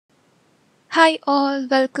Hi all,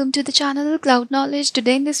 welcome to the channel Cloud Knowledge.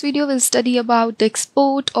 Today in this video we'll study about the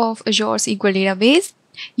export of Azure SQL database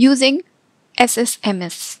using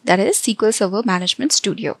SSMS, that is SQL Server Management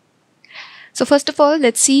Studio. So first of all,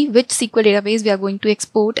 let's see which SQL database we are going to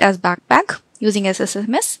export as Bacpac using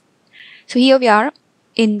SSMS. So here we are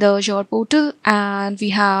in the Azure portal and we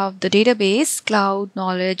have the database Cloud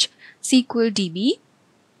Knowledge SQL DB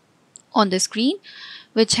on the screen,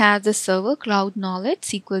 which has the server Cloud Knowledge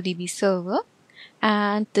SQL DB server,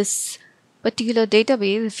 and this particular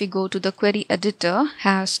database, if we go to the query editor,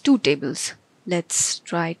 has two tables. Let's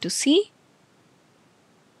try to see.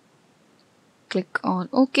 Click on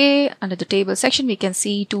OK. Under the table section we can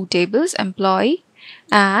see two tables, employee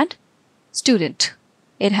and student.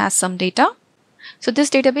 It has some data. So this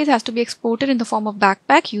database has to be exported in the form of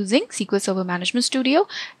Bacpac using SQL Server Management Studio,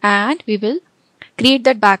 and we will create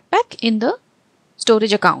that Bacpac in the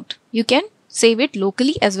storage account. You can save it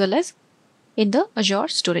locally as well as in the Azure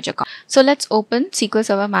storage account. So let's open SQL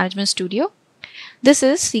Server Management Studio. This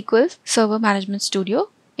is SQL Server Management Studio.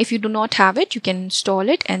 If you do not have it, you can install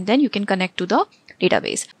it and then you can connect to the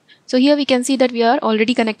database. So here we can see that we are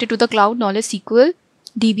already connected to the Cloud Knowledge SQL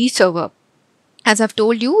DB server. As I've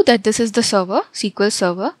told you that this is the server, SQL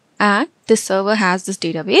server, and this server has this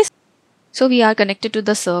database. So we are connected to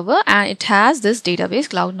the server and it has this database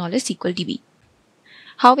Cloud Knowledge SQL DB.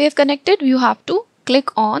 How we have connected? You have to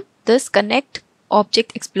click on this Connect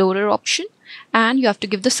Object Explorer option and you have to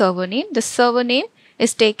give the server name. The server name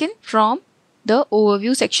is taken from the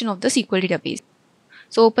overview section of the SQL database.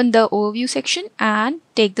 So open the overview section and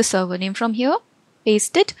take the server name from here,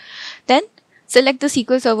 paste it, then select the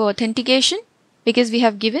SQL Server Authentication, because we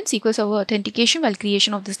have given SQL Server Authentication while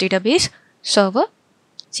creation of this database server,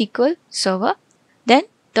 SQL Server, then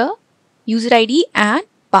the user ID and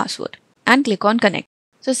password, and click on Connect.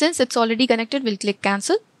 So since it's already connected, we'll click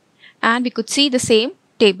Cancel and we could see the same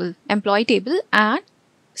table, employee table and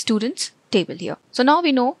students table here. So now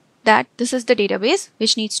we know that this is the database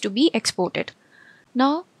which needs to be exported.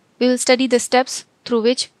 Now we will study the steps through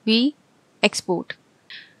which we export.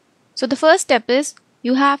 So the first step is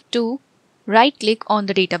you have to right click on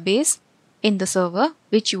the database in the server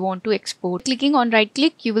which you want to export. Clicking on right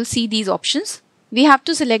click, you will see these options. We have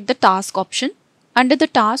to select the task option. Under the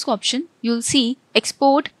task option, you'll see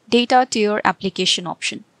export data tier application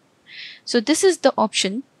option. So this is the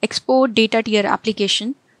option, export data tier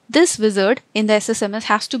application. This wizard in the SSMS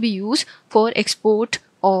has to be used for export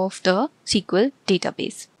of the SQL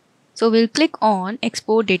database. So we'll click on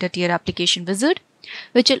export data tier application wizard,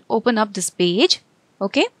 which will open up this page,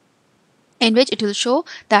 okay, in which it will show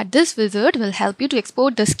that this wizard will help you to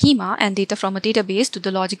export the schema and data from a database to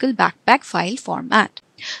the logical Bacpac file format.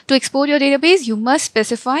 To export your database, you must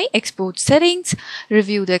specify export settings,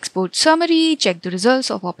 review the export summary, check the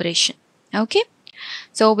results of operation. Okay,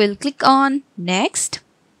 so we'll click on Next.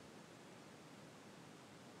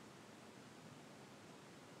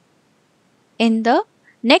 In the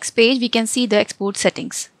next page, we can see the export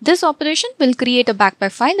settings. This operation will create a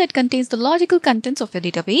Bacpac file that contains the logical contents of your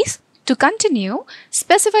database. To continue,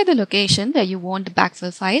 specify the location where you want the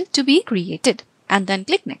backfill file to be created and then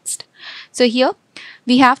click Next. So here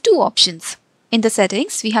we have two options. In the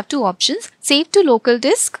settings, we have two options, save to local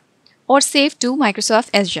disk or save to Microsoft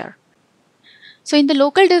Azure. So in the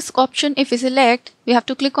local disk option, if we select, we have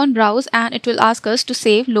to click on browse and it will ask us to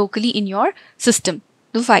save locally in your system,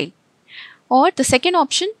 the file. Or the second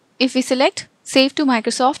option, if we select save to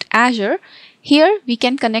Microsoft Azure, here we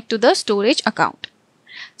can connect to the storage account.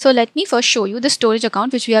 So let me first show you the storage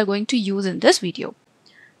account which we are going to use in this video.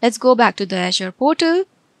 Let's go back to the Azure portal.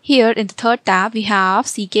 Here in the third tab, we have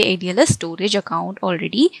CKADLS storage account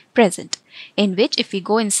already present, in which if we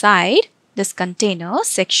go inside this container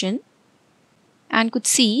section and could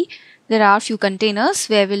see there are few containers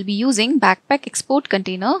where we'll be using Bacpac export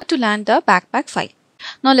container to land the Bacpac file.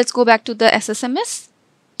 Now let's go back to the SSMS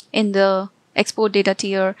in the export data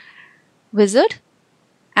tier wizard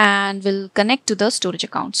and we'll connect to the storage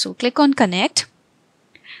account. So click on Connect.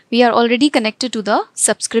 We are already connected to the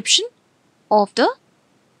subscription of the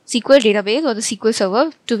SQL database or the SQL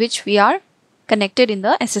server to which we are connected in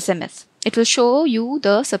the SSMS. It will show you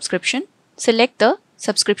the subscription. Select the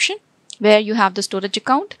subscription where you have the storage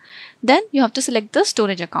account. Then you have to select the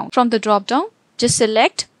storage account. From the drop down, just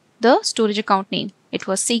select the storage account name. It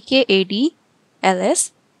was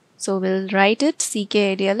CKADLS. So we'll write it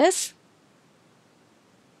CKADLS.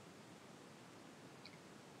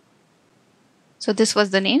 So this was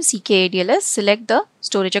the name CKADLS. Select the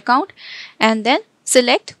storage account and then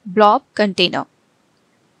select blob container.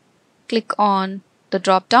 Click on the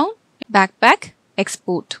drop down, Bacpac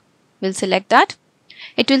export. We'll select that.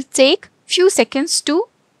 It will take few seconds to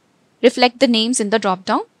reflect the names in the drop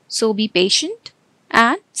down. So be patient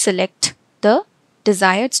and select the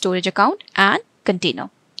desired storage account and container.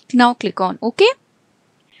 Now click on OK.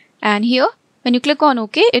 And here when you click on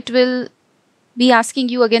OK, it will be asking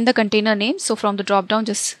you again the container name. So from the drop down,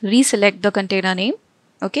 just reselect the container name.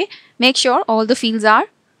 Okay. Make sure all the fields are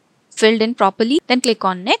filled in properly. Then click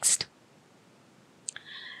on Next.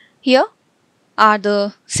 Here are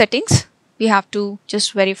the settings. We have to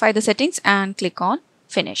just verify the settings and click on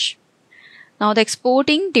Finish. Now the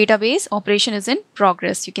exporting database operation is in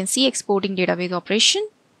progress. You can see exporting database operation.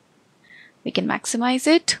 We can maximize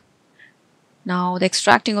it. Now the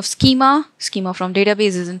extracting of schema from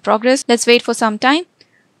database is in progress. Let's wait for some time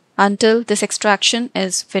until this extraction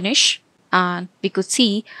is finished and we could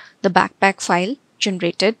see the Bacpac file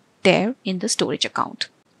generated there in the storage account.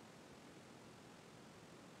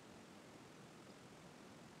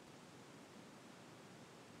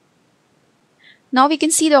 Now we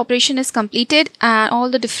can see the operation is completed and all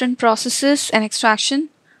the different processes and extraction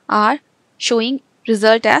are showing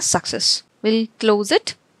result as success. We'll close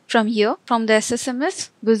it from here from the SSMS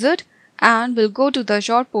wizard and we'll go to the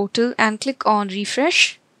Azure portal and click on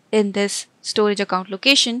refresh. In this storage account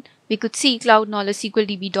location, we could see cloud knowledge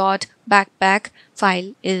SQLDB.Bacpac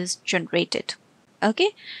file is generated. Okay,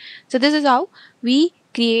 so this is how we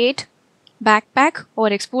create Bacpac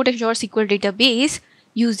or export Azure SQL database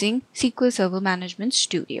using SQL Server Management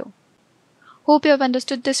Studio. Hope you have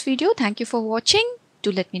understood this video. Thank you for watching.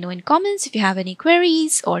 Do let me know in comments if you have any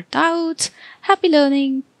queries or doubts. Happy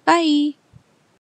learning. Bye.